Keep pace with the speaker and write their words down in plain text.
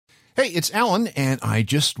Hey, it's Alan, and I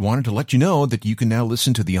just wanted to let you know that you can now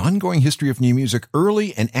listen to the ongoing history of new music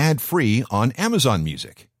early and ad-free on Amazon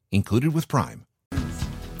Music, included with Prime.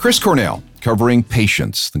 Chris Cornell, covering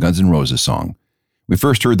Patience, the Guns N' Roses song. We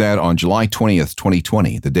first heard that on July 20th,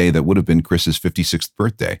 2020, the day that would have been Chris's 56th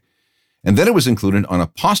birthday. And then it was included on a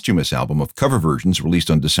posthumous album of cover versions released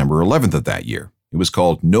on December 11th of that year. It was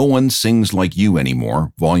called No One Sings Like You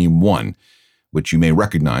Anymore, Volume 1, which you may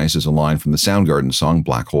recognize as a line from the Soundgarden song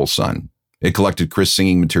Black Hole Sun. It collected Chris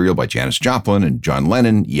singing material by Janis Joplin and John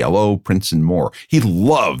Lennon, ELO, Prince, and more. He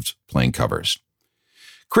loved playing covers.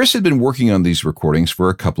 Chris had been working on these recordings for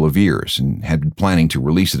a couple of years and had been planning to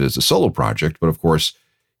release it as a solo project, but of course,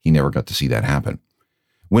 he never got to see that happen.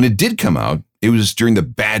 When it did come out, it was during the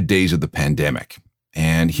bad days of the pandemic.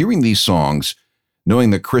 And hearing these songs,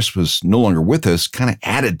 knowing that Chris was no longer with us, kind of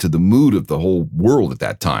added to the mood of the whole world at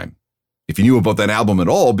that time. If you knew about that album at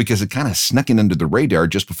all, because it kind of snuck in under the radar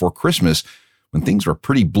just before Christmas when things were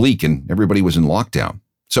pretty bleak and everybody was in lockdown.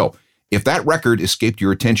 So if that record escaped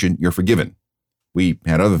your attention, you're forgiven. We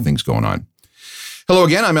had other things going on. Hello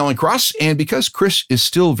again, I'm Alan Cross, and because Chris is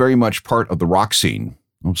still very much part of the rock scene,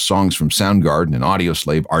 those songs from Soundgarden and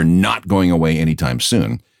Audioslave are not going away anytime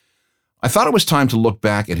soon. I thought it was time to look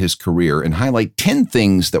back at his career and highlight 10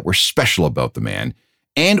 things that were special about the man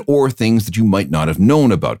and or things that you might not have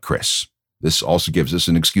known about Chris. This also gives us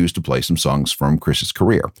an excuse to play some songs from Chris's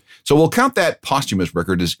career. So we'll count that posthumous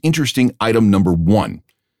record as interesting item number 1.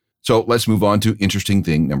 So let's move on to interesting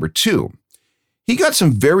thing number 2. He got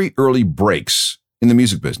some very early breaks in the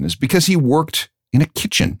music business because he worked in a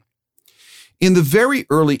kitchen. In the very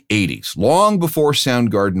early 80s, long before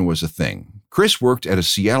Soundgarden was a thing, Chris worked at a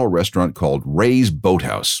Seattle restaurant called Ray's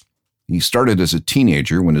Boathouse. He started as a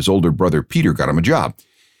teenager when his older brother Peter got him a job.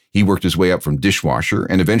 He worked his way up from dishwasher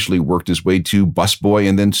and eventually worked his way to busboy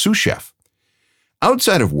and then sous chef.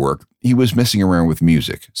 Outside of work, he was messing around with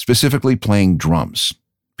music, specifically playing drums.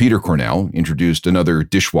 Peter Cornell introduced another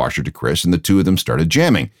dishwasher to Chris, and the two of them started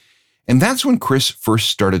jamming. And that's when Chris first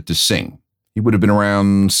started to sing. He would have been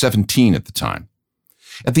around 17 at the time.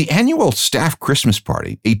 At the annual staff Christmas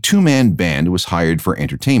party, a 2-man band was hired for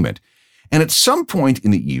entertainment. And at some point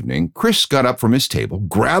in the evening, Chris got up from his table,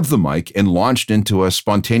 grabbed the mic, and launched into a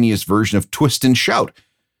spontaneous version of Twist and Shout.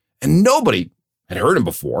 And nobody had heard him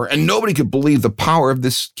before, and nobody could believe the power of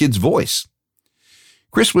this kid's voice.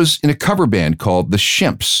 Chris was in a cover band called The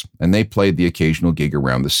Shimps, and they played the occasional gig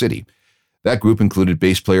around the city. That group included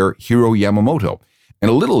bass player Hiro Yamamoto. And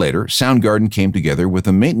a little later, Soundgarden came together with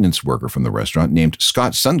a maintenance worker from the restaurant named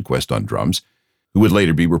Scott Sundquist on drums, who would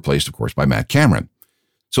later be replaced, of course, by Matt Cameron.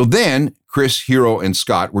 So then, Chris, Hiro, and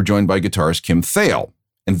Scott were joined by guitarist Kim Thale,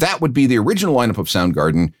 and that would be the original lineup of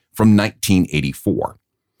Soundgarden from 1984.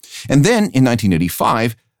 And then, in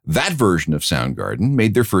 1985, that version of Soundgarden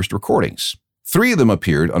made their first recordings. 3 of them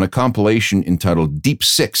appeared on a compilation entitled Deep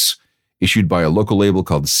Six, issued by a local label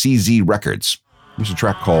called CZ Records. Here's a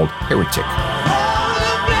track called Heretic.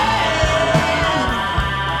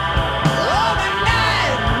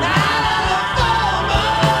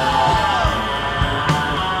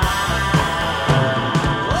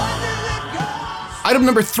 Item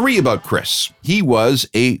number 3 about Chris. He was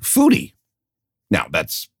a foodie. Now,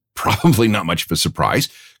 that's probably not much of a surprise.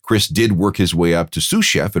 Chris did work his way up to sous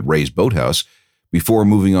chef at Ray's Boathouse before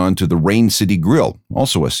moving on to the Rain City Grill,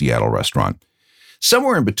 also a Seattle restaurant.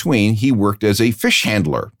 Somewhere in between, he worked as a fish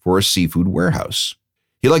handler for a seafood warehouse.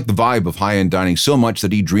 He liked the vibe of high-end dining so much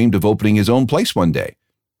that he dreamed of opening his own place one day.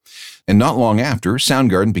 And not long after,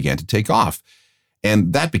 Soundgarden began to take off,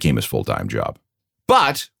 and that became his full-time job.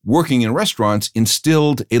 But working in restaurants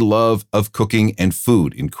instilled a love of cooking and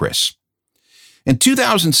food in Chris. In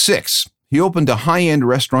 2006, he opened a high-end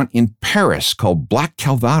restaurant in Paris called Black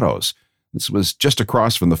Calvados. This was just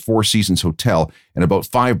across from the Four Seasons Hotel and about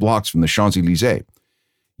 5 blocks from the Champs-Élysées.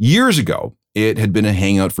 Years ago, it had been a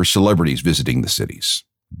hangout for celebrities visiting the cities.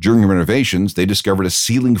 During renovations, they discovered a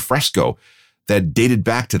ceiling fresco that dated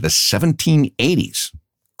back to the 1780s.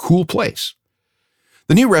 Cool place.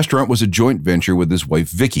 The new restaurant was a joint venture with his wife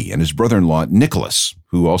Vicky and his brother-in-law Nicholas,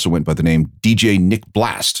 who also went by the name DJ Nick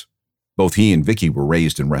Blast. Both he and Vicky were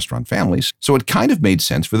raised in restaurant families, so it kind of made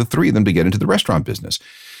sense for the 3 of them to get into the restaurant business.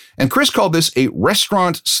 And Chris called this a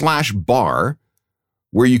restaurant/bar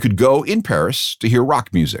where you could go in Paris to hear rock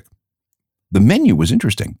music. The menu was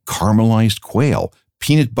interesting. Caramelized quail,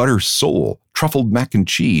 peanut butter sole, truffled mac and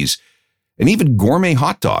cheese, and even gourmet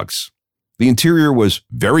hot dogs. The interior was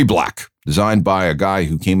very black, designed by a guy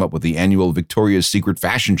who came up with the annual Victoria's Secret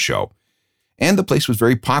fashion show. And the place was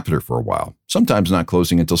very popular for a while, sometimes not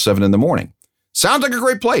closing until 7 in the morning. Sounds like a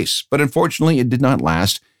great place, but unfortunately it did not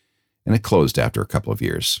last, and it closed after a couple of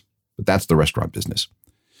years. but that's the restaurant business.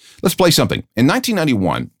 Let's play something. In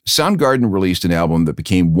 1991, Soundgarden released an album that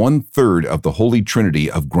became one-third of the holy trinity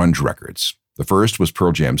of grunge records. The first was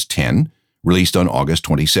Pearl Jam's 10, released on August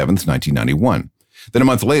 27th, 1991. Then a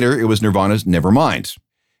month later, it was Nirvana's Nevermind.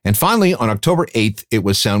 And finally, on October 8th, it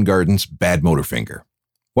was Soundgarden's Bad Motorfinger.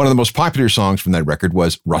 One of the most popular songs from that record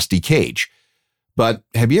was Rusty Cage. But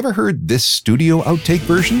have you ever heard this studio outtake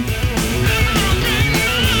version?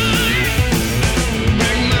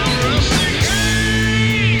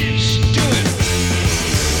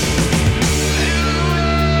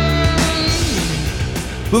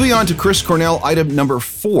 Moving on to Chris Cornell, item number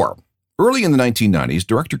 4. Early in the 1990s,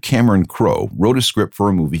 director Cameron Crowe wrote a script for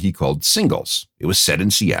a movie he called Singles. It was set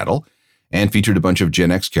in Seattle and featured a bunch of Gen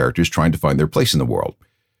X characters trying to find their place in the world.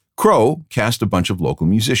 Crowe cast a bunch of local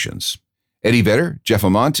musicians. Eddie Vedder, Jeff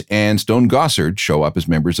Ament, and Stone Gossard show up as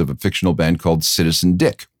members of a fictional band called Citizen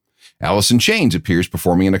Dick. Alice in Chains appears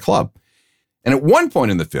performing in a club. And at one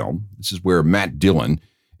point in the film, this is where Matt Dillon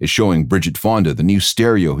is showing Bridget Fonda the new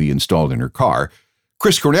stereo he installed in her car,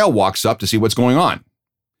 Chris Cornell walks up to see what's going on.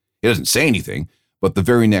 He doesn't say anything, but the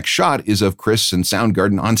very next shot is of Chris and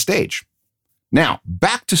Soundgarden on stage. Now,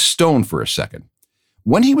 back to Stone for a second.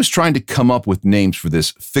 When he was trying to come up with names for this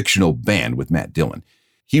fictional band with Matt Dillon,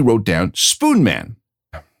 he wrote down Spoon Man.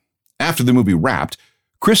 After the movie wrapped,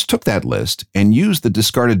 Chris took that list and used the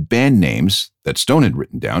discarded band names that Stone had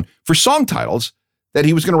written down for song titles that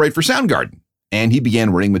he was going to write for Soundgarden, and he began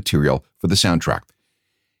writing material for the soundtrack.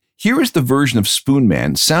 Here is the version of Spoon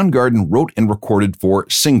Man Soundgarden wrote and recorded for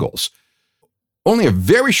Singles. Only a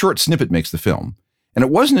very short snippet makes the film, and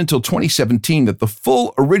it wasn't until 2017 that the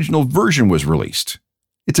full original version was released.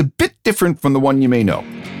 It's a bit different from the one you may know.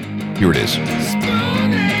 Here it is.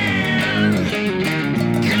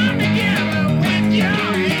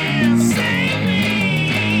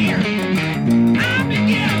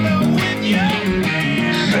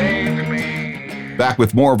 Back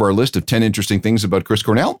with more of our list of 10 interesting things about Chris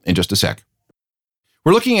Cornell in just a sec.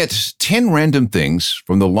 We're looking at 10 random things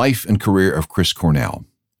from the life and career of Chris Cornell.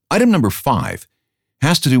 Item number 5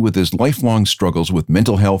 has to do with his lifelong struggles with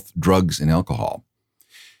mental health, drugs, and alcohol.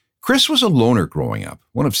 Chris was a loner growing up,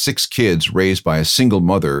 one of 6 kids raised by a single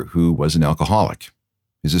mother who was an alcoholic.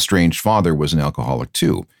 His estranged father was an alcoholic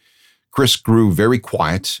too. Chris grew very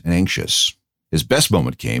quiet and anxious. His best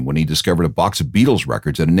moment came when he discovered a box of Beatles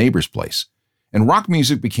records at a neighbor's place, and rock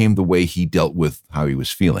music became the way he dealt with how he was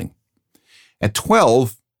feeling. At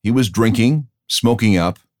 12, he was drinking, smoking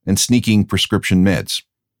up, and sneaking prescription meds.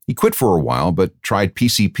 He quit for a while, but tried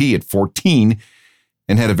PCP at 14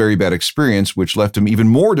 and had a very bad experience, which left him even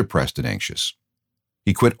more depressed and anxious.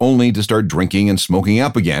 He quit only to start drinking and smoking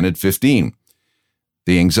up again at 15.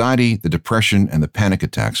 The anxiety, the depression, and the panic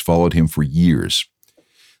attacks followed him for years.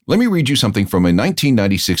 Let me read you something from a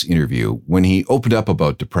 1996 interview when he opened up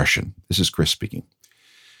about depression. This is Chris speaking.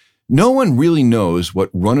 No one really knows what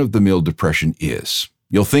run-of-the-mill depression is.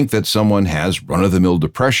 You'll think that someone has run-of-the-mill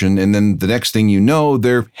depression, and then the next thing you know,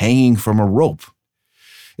 they're hanging from a rope.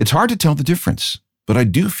 It's hard to tell the difference, but I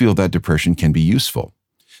do feel that depression can be useful.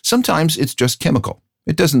 Sometimes it's just chemical.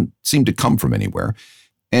 It doesn't seem to come from anywhere.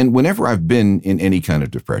 And whenever I've been in any kind of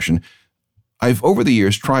depression, I've over the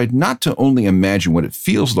years tried not to only imagine what it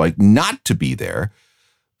feels like not to be there,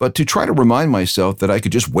 but to try to remind myself that I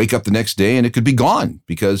could just wake up the next day and it could be gone,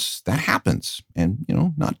 because that happens, and,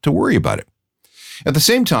 not to worry about it. At the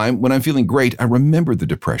same time, when I'm feeling great, I remember the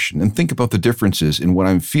depression and think about the differences in what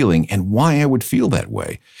I'm feeling and why I would feel that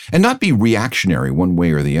way, and not be reactionary one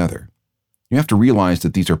way or the other. You have to realize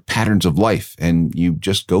that these are patterns of life, and you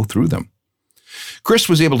just go through them. Chris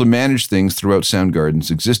was able to manage things throughout Soundgarden's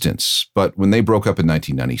existence, but when they broke up in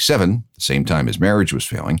 1997, the same time his marriage was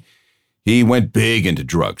failing, he went big into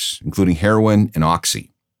drugs, including heroin and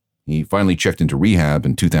oxy. He finally checked into rehab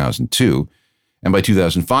in 2002, and by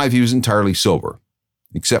 2005 he was entirely sober,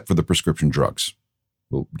 except for the prescription drugs.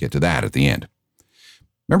 We'll get to that at the end.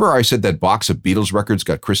 Remember I said that box of Beatles records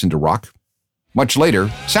got Chris into rock? Much later,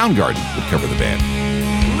 Soundgarden would cover the band.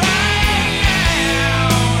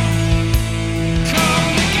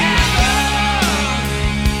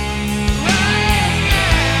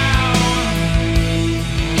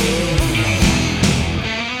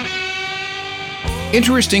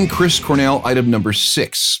 Interesting Chris Cornell item number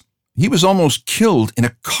 6. He was almost killed in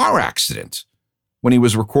a car accident when he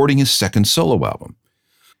was recording his second solo album.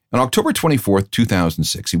 On October 24th,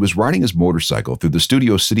 2006, he was riding his motorcycle through the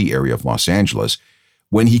Studio City area of Los Angeles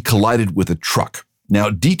when he collided with a truck. Now,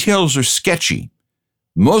 details are sketchy.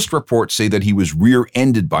 Most reports say that he was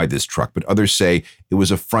rear-ended by this truck, but others say it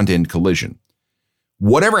was a front-end collision.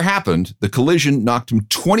 Whatever happened, the collision knocked him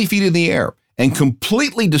 20 feet in the air and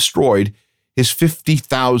completely destroyed his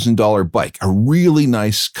 $50,000 bike, a really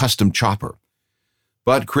nice custom chopper.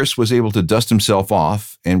 But Chris was able to dust himself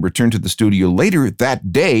off and return to the studio later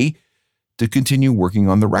that day to continue working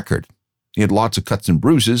on the record. He had lots of cuts and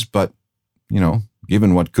bruises, but,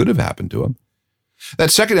 given what could have happened to him.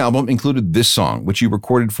 That second album included this song, which he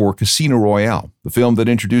recorded for Casino Royale, the film that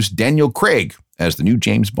introduced Daniel Craig as the new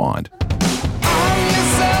James Bond.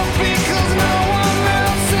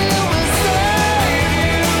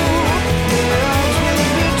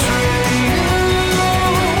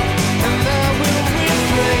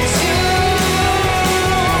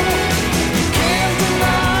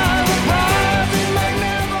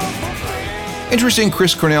 Interesting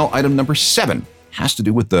Chris Cornell item number 7 has to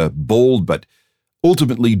do with the bold but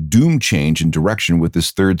ultimately doomed change in direction with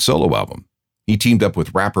his third solo album. He teamed up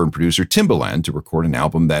with rapper and producer Timbaland to record an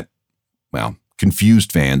album that,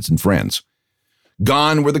 confused fans and friends.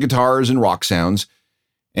 Gone were the guitars and rock sounds,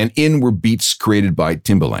 and in were beats created by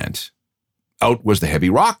Timbaland. Out was the heavy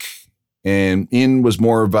rock, and in was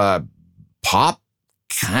more of a pop,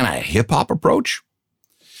 kind of hip-hop approach.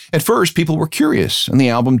 At first, people were curious, and the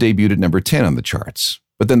album debuted at number 10 on the charts.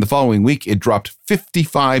 But then the following week, it dropped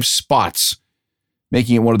 55 spots,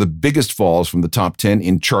 making it one of the biggest falls from the top 10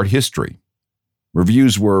 in chart history.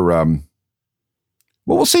 Reviews were,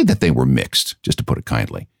 we'll say that they were mixed, just to put it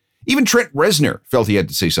kindly. Even Trent Reznor felt he had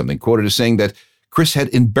to say something, quoted as saying that Chris had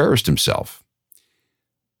embarrassed himself.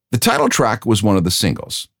 The title track was one of the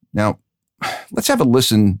singles. Now, let's have a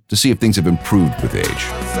listen to see if things have improved with age.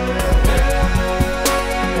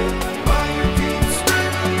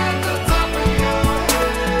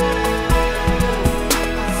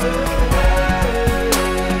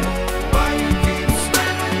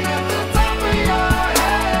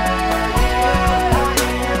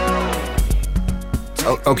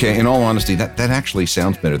 Okay, in all honesty, that actually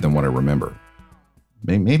sounds better than what I remember.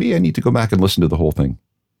 Maybe I need to go back and listen to the whole thing.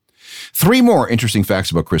 3 more interesting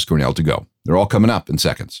facts about Chris Cornell to go. They're all coming up in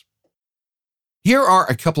seconds. Here are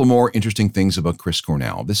a couple more interesting things about Chris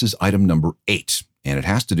Cornell. This is item number 8, and it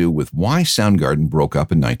has to do with why Soundgarden broke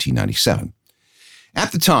up in 1997.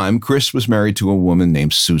 At the time, Chris was married to a woman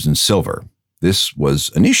named Susan Silver. This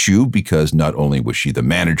was an issue because not only was she the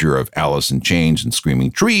manager of Alice in Chains and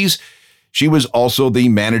Screaming Trees, she was also the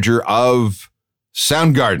manager of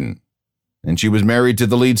Soundgarden, and she was married to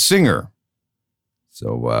the lead singer.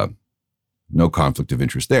 So, no conflict of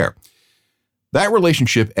interest there. That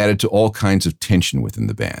relationship added to all kinds of tension within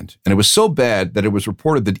the band, and it was so bad that it was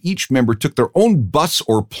reported that each member took their own bus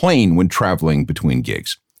or plane when traveling between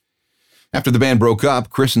gigs. After the band broke up,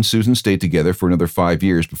 Chris and Susan stayed together for another 5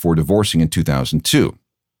 years before divorcing in 2002.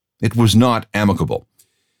 It was not amicable.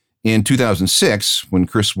 In 2006, when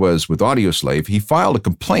Chris was with Audioslave, he filed a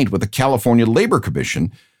complaint with the California Labor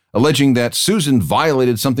Commission, alleging that Susan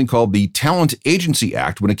violated something called the Talent Agency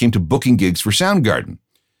Act when it came to booking gigs for Soundgarden.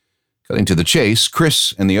 Cutting to the chase,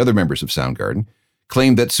 Chris and the other members of Soundgarden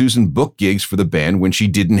claimed that Susan booked gigs for the band when she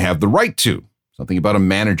didn't have the right to. Something about a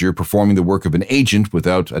manager performing the work of an agent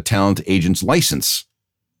without a talent agent's license.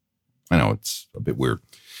 I know, it's a bit weird.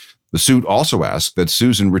 The suit also asked that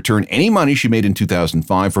Susan return any money she made in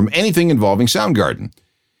 2005 from anything involving Soundgarden.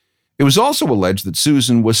 It was also alleged that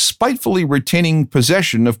Susan was spitefully retaining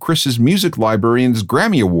possession of Chris's music library and his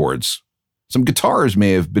Grammy Awards. Some guitars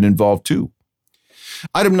may have been involved too.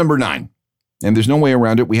 Item number 9, and there's no way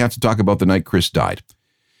around it, we have to talk about the night Chris died.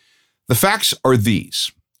 The facts are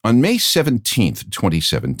these. On May 17th,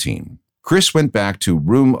 2017, Chris went back to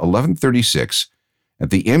room 1136 at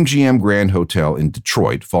the MGM Grand Hotel in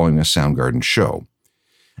Detroit following a Soundgarden show.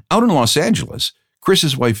 Out in Los Angeles,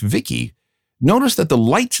 Chris's wife, Vicky, noticed that the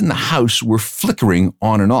lights in the house were flickering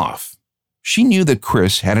on and off. She knew that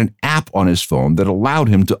Chris had an app on his phone that allowed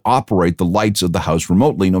him to operate the lights of the house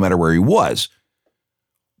remotely no matter where he was.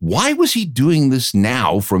 Why was he doing this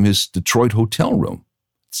now from his Detroit hotel room?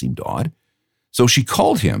 It seemed odd. So she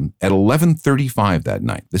called him at 11:35 that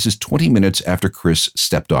night. This is 20 minutes after Chris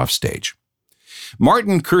stepped off stage.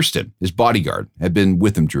 Martin Kirsten, his bodyguard, had been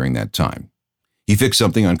with him during that time. He fixed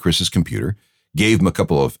something on Chris's computer, gave him a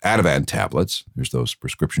couple of Ativan tablets, there's those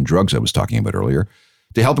prescription drugs I was talking about earlier,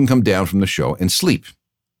 to help him come down from the show and sleep.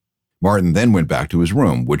 Martin then went back to his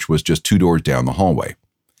room, which was just 2 doors down the hallway.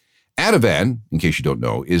 Ativan, in case you don't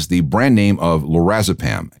know, is the brand name of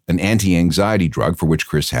lorazepam, an anti-anxiety drug for which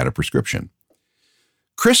Chris had a prescription.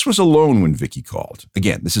 Chris was alone when Vicky called.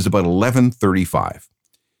 Again, this is about 11:35.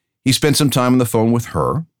 He spent some time on the phone with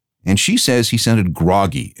her, and she says he sounded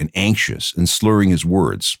groggy and anxious and slurring his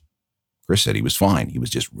words. Chris said he was fine. He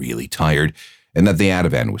was just really tired and that the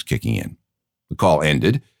Ativan was kicking in. The call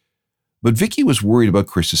ended, But Vicky was worried about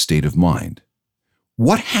Chris's state of mind.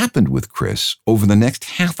 What happened with Chris over the next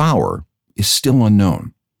half hour is still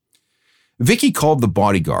unknown. Vicky called the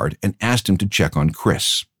bodyguard and asked him to check on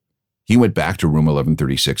Chris. He went back to room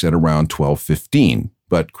 1136 at around 12:15,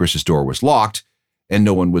 but Chris's door was locked and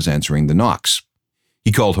no one was answering the knocks.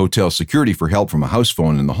 He called hotel security for help from a house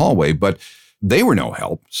phone in the hallway, but they were no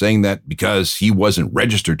help, saying that because he wasn't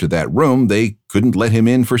registered to that room, they couldn't let him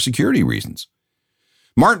in for security reasons.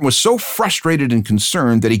 Martin was so frustrated and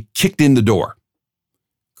concerned that he kicked in the door.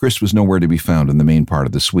 Chris was nowhere to be found in the main part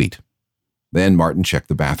of the suite. Then Martin checked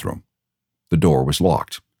the bathroom. The door was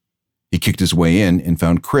locked. He kicked his way in and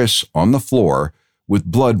found Chris on the floor with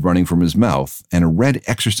blood running from his mouth and a red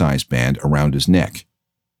exercise band around his neck.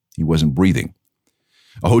 He wasn't breathing.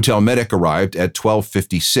 A hotel medic arrived at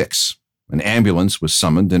 12:56. An ambulance was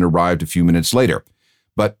summoned and arrived a few minutes later,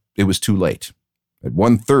 but it was too late. At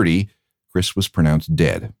 1:30, Chris was pronounced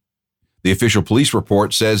dead. The official police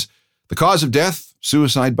report says the cause of death,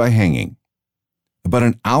 suicide by hanging. About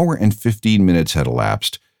an hour and 15 minutes had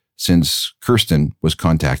elapsed since Kirsten was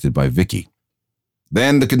contacted by Vicky.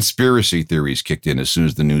 Then the conspiracy theories kicked in as soon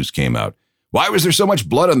as the news came out. Why was there so much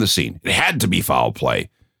blood on the scene? It had to be foul play.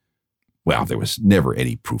 Well, there was never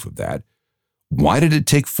any proof of that. Why did it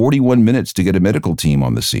take 41 minutes to get a medical team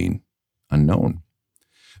on the scene? Unknown.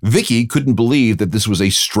 Vicky couldn't believe that this was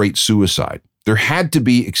a straight suicide. There had to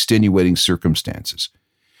be extenuating circumstances.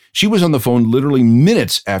 She was on the phone literally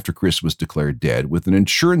minutes after Chris was declared dead with an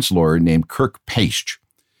insurance lawyer named Kirk Paich.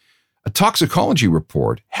 A toxicology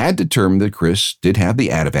report had determined that Chris did have the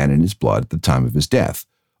Ativan in his blood at the time of his death,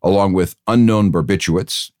 along with unknown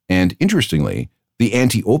barbiturates and, interestingly, the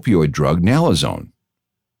anti-opioid drug nalazone.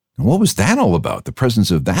 And what was that all about? The presence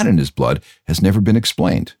of that in his blood has never been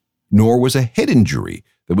explained, nor was a head injury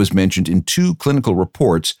that was mentioned in 2 clinical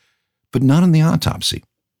reports, but not in the autopsy.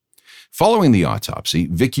 Following the autopsy,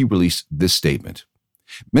 Vicky released this statement.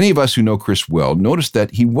 Many of us who know Chris well noticed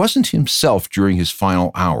that he wasn't himself during his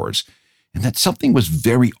final hours, and that something was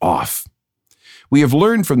very off. We have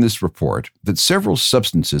learned from this report that several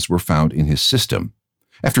substances were found in his system.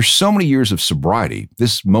 After so many years of sobriety,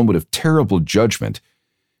 this moment of terrible judgment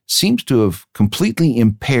seems to have completely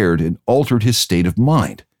impaired and altered his state of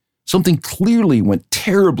mind. Something clearly went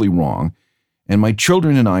terribly wrong, and my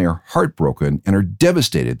children and I are heartbroken and are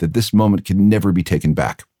devastated that this moment can never be taken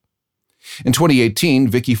back. In 2018,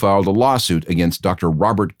 Vicky filed a lawsuit against Dr.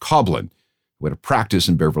 Robert Coblin, who had a practice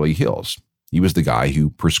in Beverly Hills. He was the guy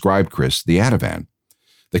who prescribed Chris the Ativan.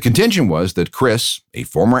 The contention was that Chris, a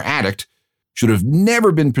former addict, should have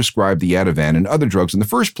never been prescribed the Ativan and other drugs in the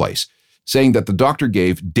first place, saying that the doctor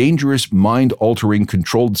gave dangerous, mind-altering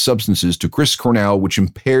controlled substances to Chris Cornell, which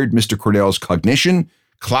impaired Mr. Cornell's cognition,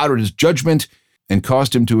 clouded his judgment, and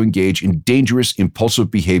caused him to engage in dangerous,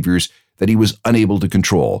 impulsive behaviors that he was unable to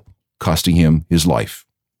control, costing him his life.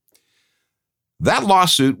 That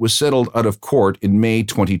lawsuit was settled out of court in May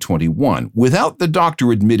 2021 without the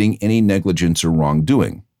doctor admitting any negligence or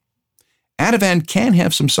wrongdoing. Ativan can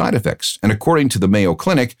have some side effects, and according to the Mayo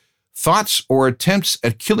Clinic, thoughts or attempts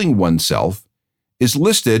at killing oneself is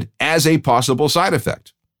listed as a possible side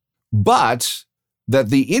effect. But that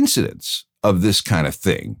the incidence of this kind of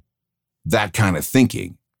thing, that kind of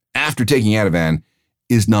thinking, after taking Ativan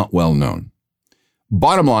is not well known.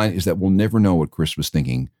 Bottom line is that we'll never know what Chris was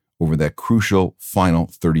thinking over that crucial final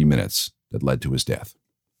 30 minutes that led to his death.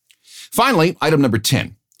 Finally, item number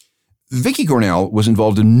 10. Vicky Cornell was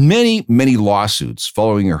involved in many, many lawsuits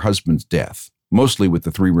following her husband's death, mostly with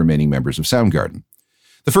the 3 remaining members of Soundgarden.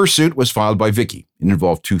 The first suit was filed by Vicky. It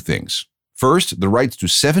involved 2 things. First, the rights to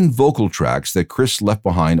 7 vocal tracks that Chris left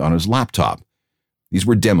behind on his laptop. These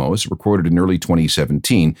were demos recorded in early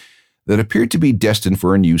 2017 that appeared to be destined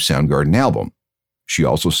for a new Soundgarden album. She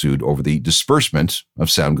also sued over the disbursement of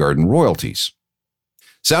Soundgarden royalties.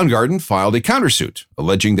 Soundgarden filed a countersuit,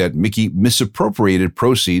 alleging that Mickey misappropriated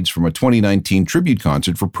proceeds from a 2019 tribute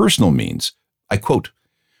concert for personal means. I quote,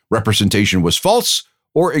 "Representation was false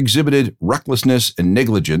or exhibited recklessness and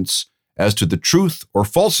negligence as to the truth or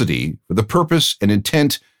falsity for the purpose and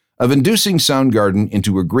intent of inducing Soundgarden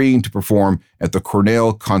into agreeing to perform at the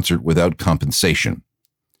Cornell concert without compensation."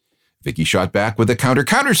 Vicky shot back with a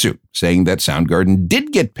countersuit, saying that Soundgarden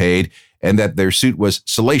did get paid and that their suit was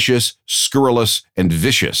salacious, scurrilous, and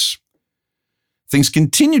vicious. Things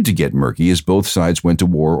continued to get murky as both sides went to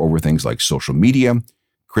war over things like social media,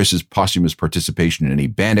 Chris's posthumous participation in any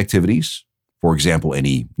band activities, for example,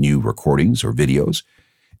 any new recordings or videos,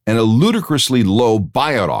 and a ludicrously low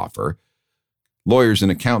buyout offer. Lawyers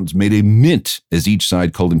and accountants made a mint as each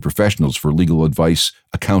side called in professionals for legal advice,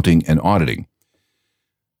 accounting, and auditing.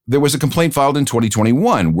 There was a complaint filed in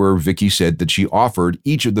 2021 where Vicky said that she offered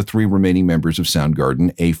each of the 3 remaining members of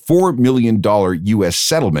Soundgarden a $4 million U.S.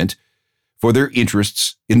 settlement for their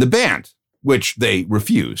interests in the band, which they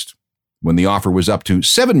refused. When the offer was up to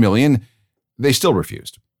 $7 million, they still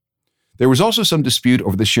refused. There was also some dispute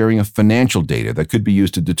over the sharing of financial data that could be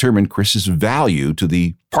used to determine Chris's value to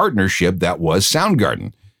the partnership that was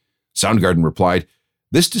Soundgarden. Soundgarden replied,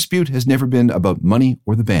 "This dispute has never been about money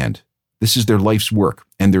or the band. This is their life's work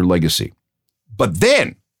and their legacy." But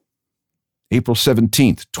then, April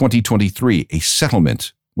 17th, 2023, a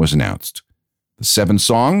settlement was announced. The 7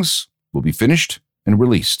 songs will be finished and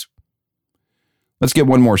released. Let's get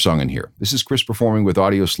one more song in here. This is Chris performing with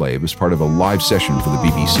Audioslave as part of a live session for the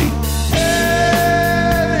BBC.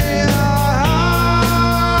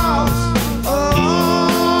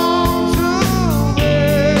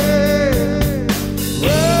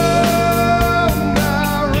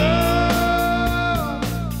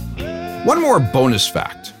 One more bonus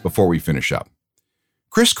fact before we finish up.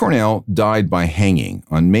 Chris Cornell died by hanging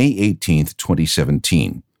on May 18th,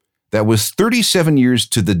 2017. That was 37 years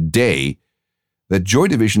to the day that Joy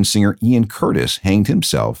Division singer Ian Curtis hanged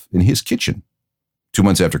himself in his kitchen. 2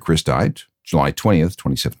 months after Chris died, July 20th,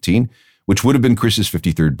 2017, which would have been Chris's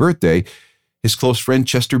 53rd birthday, his close friend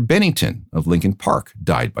Chester Bennington of Linkin Park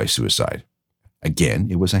died by suicide. Again,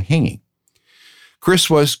 it was a hanging. Chris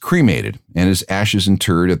was cremated and his ashes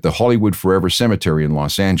interred at the Hollywood Forever Cemetery in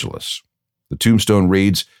Los Angeles. The tombstone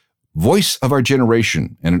reads, "Voice of our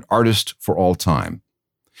generation and an artist for all time."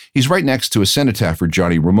 He's right next to a cenotaph for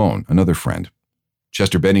Johnny Ramone, another friend.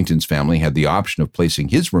 Chester Bennington's family had the option of placing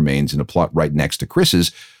his remains in a plot right next to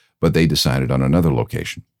Chris's, but they decided on another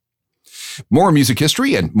location. More music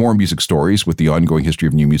history and more music stories with the Ongoing History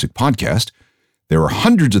of New Music podcast. There are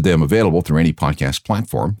hundreds of them available through any podcast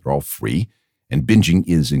platform. They're all free, and binging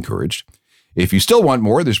is encouraged. If you still want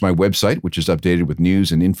more, there's my website, which is updated with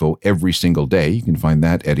news and info every single day. You can find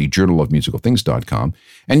that at ajournalofmusicalthings.com.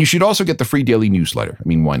 And you should also get the free daily newsletter. I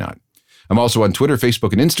mean, why not? I'm also on Twitter,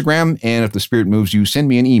 Facebook, and Instagram. And if the spirit moves you, send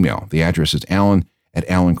me an email. The address is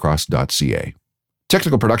alan@alancross.ca.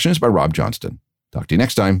 Technical production is by Rob Johnston. Talk to you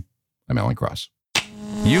next time. I'm Alan Cross.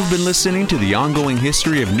 You've been listening to the Ongoing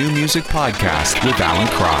History of New Music podcast with Alan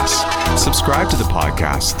Cross. Subscribe to the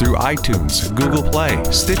podcast through iTunes, Google Play,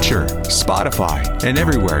 Stitcher, Spotify, and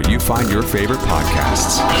everywhere you find your favorite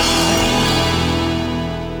podcasts.